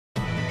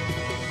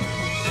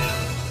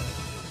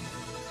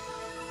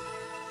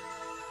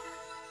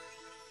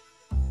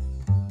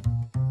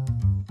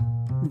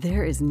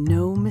There is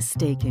no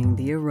mistaking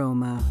the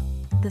aroma,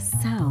 the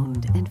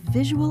sound and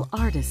visual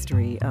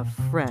artistry of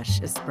fresh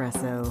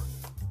espresso,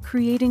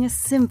 creating a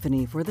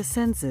symphony for the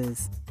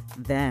senses.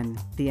 Then,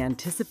 the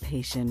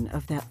anticipation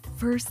of that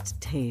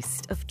first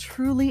taste of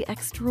truly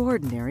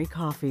extraordinary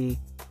coffee,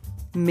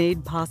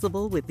 made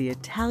possible with the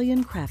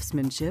Italian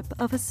craftsmanship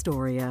of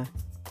Astoria.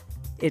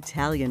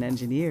 Italian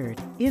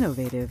engineered,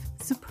 innovative,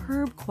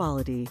 superb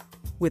quality,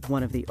 with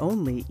one of the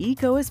only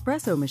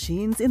eco-espresso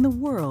machines in the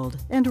world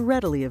and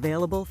readily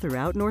available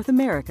throughout North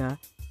America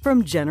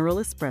from General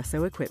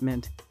Espresso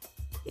Equipment.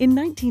 In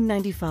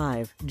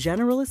 1995,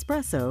 General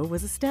Espresso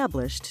was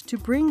established to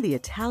bring the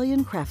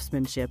Italian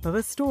craftsmanship of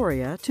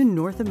Astoria to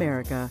North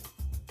America.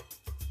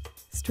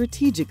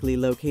 Strategically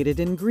located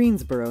in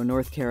Greensboro,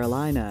 North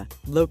Carolina,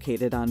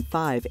 located on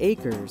 5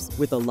 acres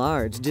with a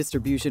large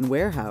distribution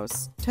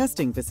warehouse,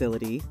 testing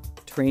facility,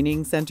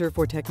 training center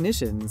for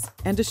technicians,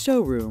 and a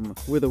showroom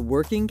with a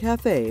working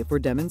cafe for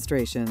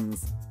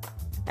demonstrations.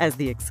 As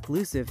the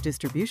exclusive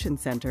distribution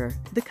center,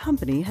 the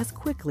company has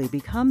quickly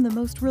become the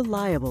most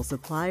reliable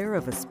supplier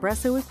of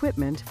espresso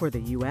equipment for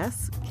the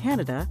US,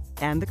 Canada,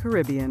 and the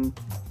Caribbean.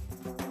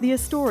 The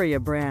Astoria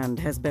brand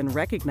has been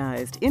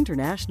recognized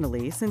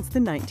internationally since the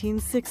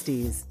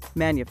 1960s.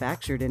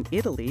 Manufactured in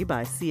Italy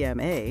by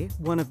CMA,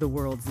 one of the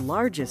world's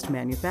largest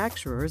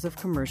manufacturers of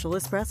commercial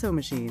espresso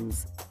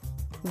machines.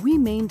 We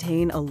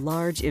maintain a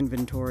large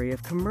inventory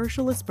of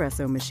commercial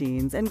espresso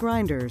machines and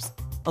grinders,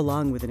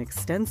 along with an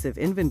extensive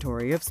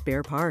inventory of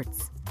spare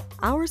parts.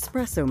 Our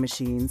espresso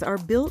machines are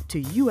built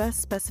to U.S.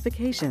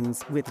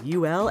 specifications with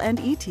UL and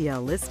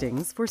ETL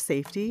listings for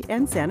safety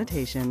and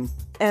sanitation.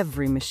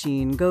 Every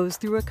machine goes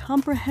through a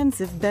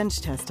comprehensive bench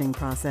testing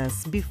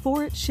process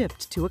before it's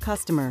shipped to a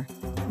customer.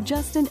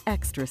 Just an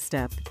extra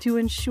step to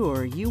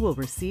ensure you will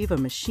receive a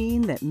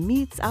machine that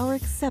meets our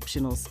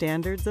exceptional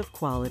standards of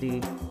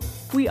quality.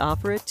 We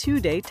offer a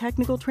 2-day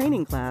technical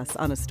training class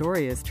on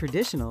Astoria's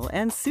traditional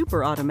and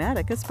super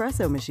automatic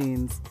espresso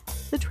machines.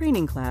 The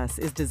training class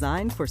is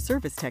designed for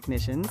service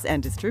technicians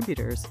and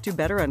distributors to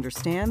better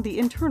understand the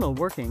internal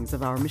workings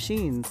of our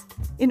machines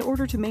in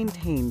order to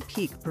maintain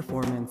peak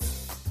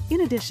performance.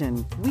 In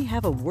addition, we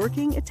have a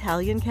working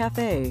Italian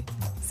cafe,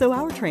 so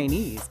our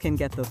trainees can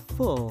get the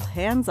full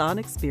hands-on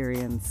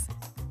experience.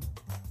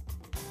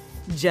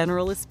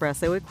 General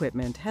Espresso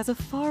Equipment has a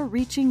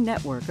far-reaching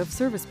network of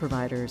service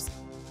providers.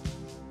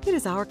 It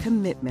is our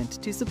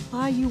commitment to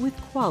supply you with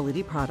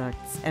quality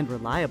products and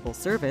reliable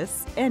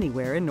service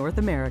anywhere in North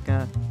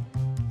America.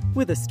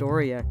 With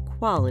Astoria,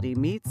 quality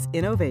meets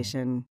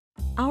innovation.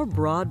 Our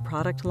broad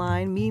product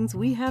line means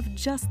we have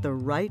just the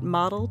right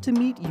model to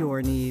meet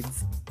your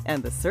needs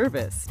and the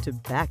service to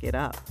back it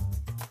up.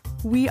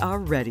 We are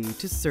ready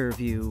to serve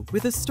you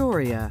with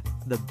Astoria,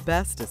 the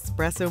best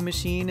espresso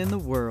machine in the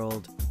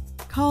world.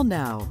 Call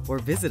now or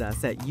visit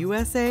us at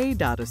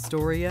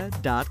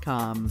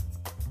usa.astoria.com.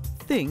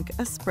 Think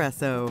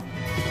espresso.